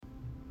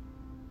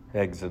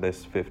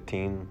Exodus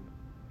 15,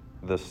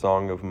 the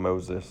Song of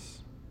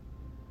Moses.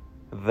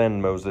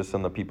 Then Moses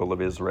and the people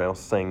of Israel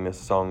sang this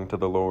song to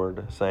the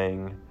Lord,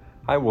 saying,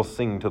 I will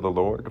sing to the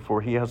Lord, for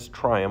he has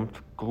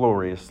triumphed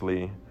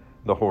gloriously.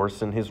 The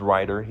horse and his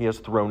rider he has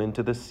thrown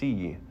into the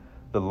sea.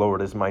 The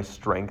Lord is my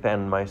strength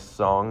and my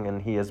song, and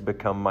he has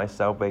become my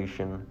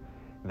salvation.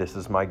 This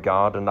is my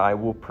God, and I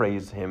will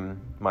praise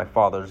him, my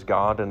father's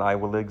God, and I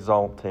will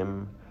exalt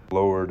him. The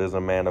Lord is a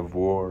man of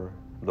war,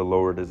 the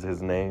Lord is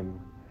his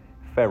name.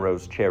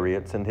 Pharaoh's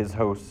chariots and his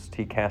hosts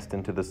he cast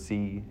into the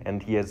sea,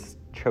 and his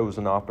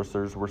chosen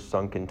officers were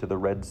sunk into the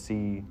Red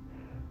Sea.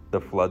 The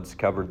floods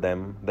covered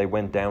them, they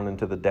went down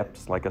into the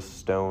depths like a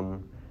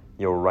stone.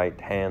 Your right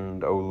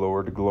hand, O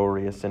Lord,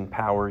 glorious in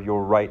power,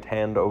 your right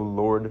hand, O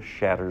Lord,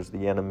 shatters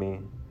the enemy.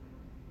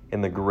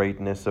 In the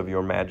greatness of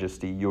your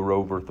majesty, you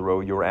overthrow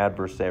your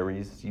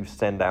adversaries. You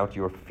send out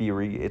your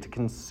fury, it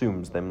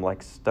consumes them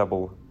like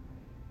stubble.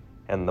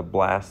 And the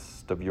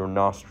blast of your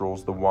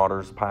nostrils, the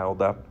waters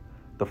piled up.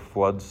 The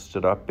floods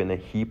stood up in a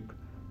heap,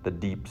 the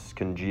deeps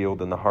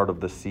congealed in the heart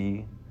of the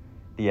sea.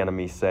 The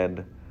enemy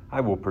said,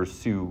 I will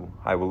pursue,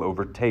 I will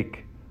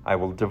overtake, I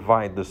will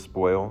divide the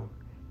spoil.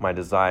 My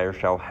desire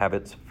shall have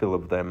its fill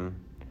of them.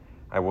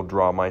 I will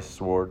draw my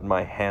sword,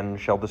 my hand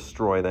shall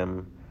destroy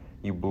them.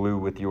 You blew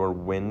with your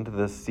wind,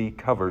 the sea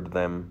covered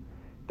them.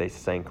 They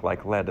sank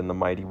like lead in the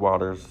mighty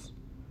waters.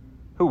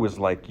 Who is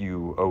like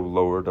you, O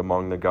Lord,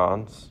 among the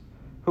gods?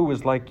 Who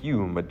is like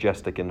you,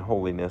 majestic in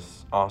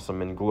holiness,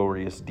 awesome in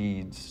glorious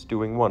deeds,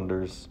 doing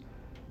wonders?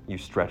 You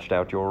stretched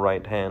out your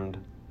right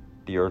hand,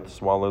 the earth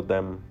swallowed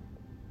them.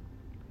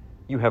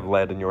 You have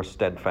led in your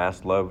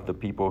steadfast love the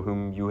people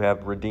whom you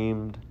have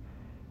redeemed.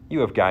 You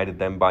have guided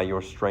them by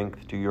your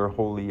strength to your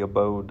holy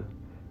abode.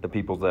 The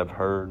peoples have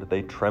heard,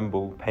 they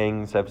tremble,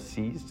 pangs have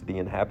seized the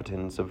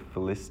inhabitants of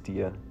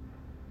Philistia.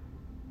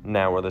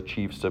 Now are the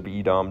chiefs of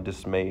Edom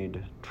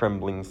dismayed,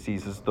 trembling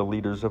seizes the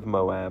leaders of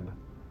Moab.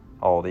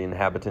 All the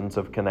inhabitants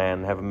of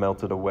Canaan have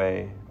melted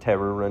away,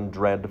 terror and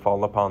dread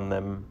fall upon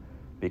them.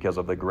 Because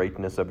of the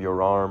greatness of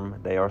your arm,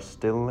 they are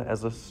still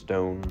as a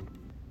stone.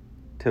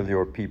 Till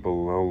your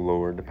people, O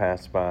Lord,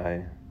 pass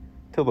by,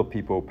 till the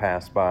people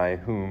pass by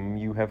whom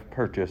you have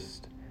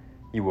purchased,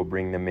 you will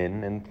bring them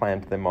in and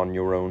plant them on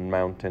your own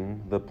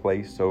mountain, the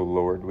place, O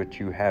Lord, which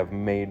you have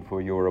made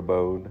for your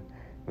abode,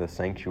 the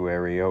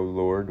sanctuary, O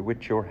Lord,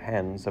 which your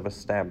hands have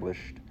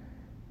established.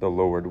 The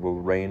Lord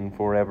will reign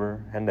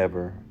forever and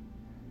ever.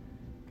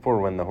 For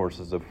when the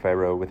horses of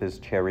Pharaoh with his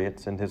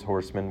chariots and his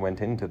horsemen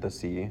went into the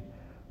sea,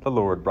 the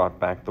Lord brought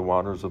back the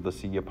waters of the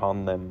sea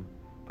upon them,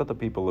 but the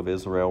people of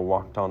Israel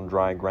walked on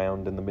dry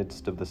ground in the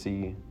midst of the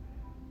sea.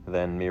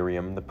 Then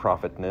Miriam the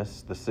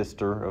prophetess, the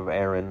sister of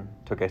Aaron,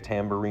 took a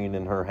tambourine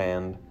in her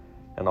hand,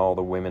 and all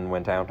the women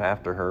went out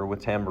after her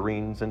with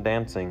tambourines and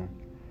dancing.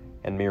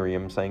 And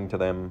Miriam sang to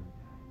them,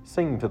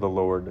 Sing to the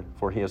Lord,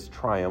 for he has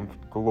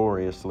triumphed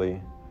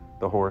gloriously.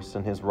 The horse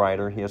and his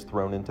rider he has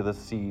thrown into the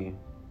sea.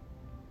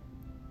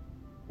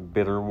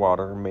 Bitter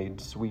water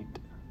made sweet.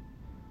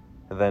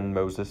 Then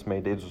Moses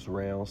made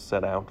Israel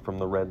set out from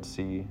the Red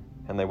Sea,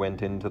 and they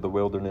went into the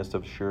wilderness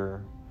of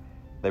Shur.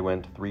 They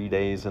went 3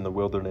 days in the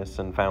wilderness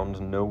and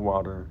found no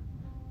water.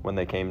 When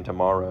they came to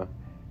Marah,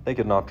 they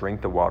could not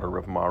drink the water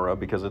of Marah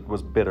because it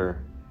was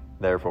bitter.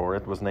 Therefore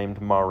it was named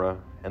Marah,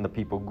 and the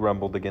people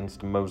grumbled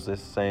against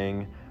Moses,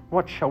 saying,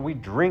 What shall we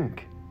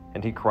drink?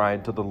 And he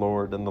cried to the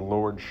Lord, and the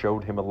Lord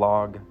showed him a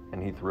log,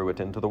 and he threw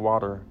it into the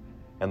water,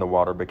 and the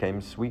water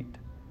became sweet.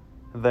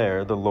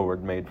 There the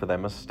Lord made for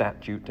them a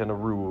statute and a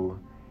rule,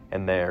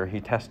 and there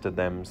he tested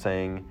them,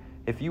 saying,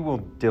 If you will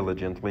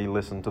diligently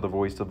listen to the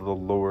voice of the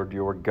Lord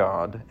your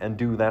God, and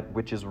do that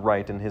which is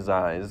right in his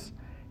eyes,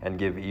 and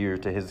give ear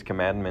to his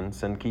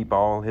commandments, and keep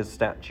all his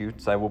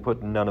statutes, I will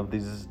put none of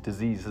these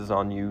diseases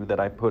on you that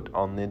I put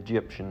on the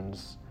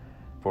Egyptians,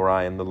 for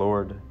I am the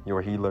Lord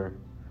your healer.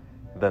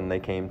 Then they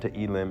came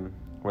to Elim,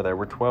 where there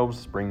were 12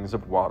 springs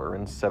of water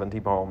and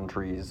 70 palm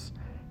trees,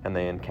 and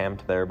they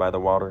encamped there by the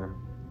water.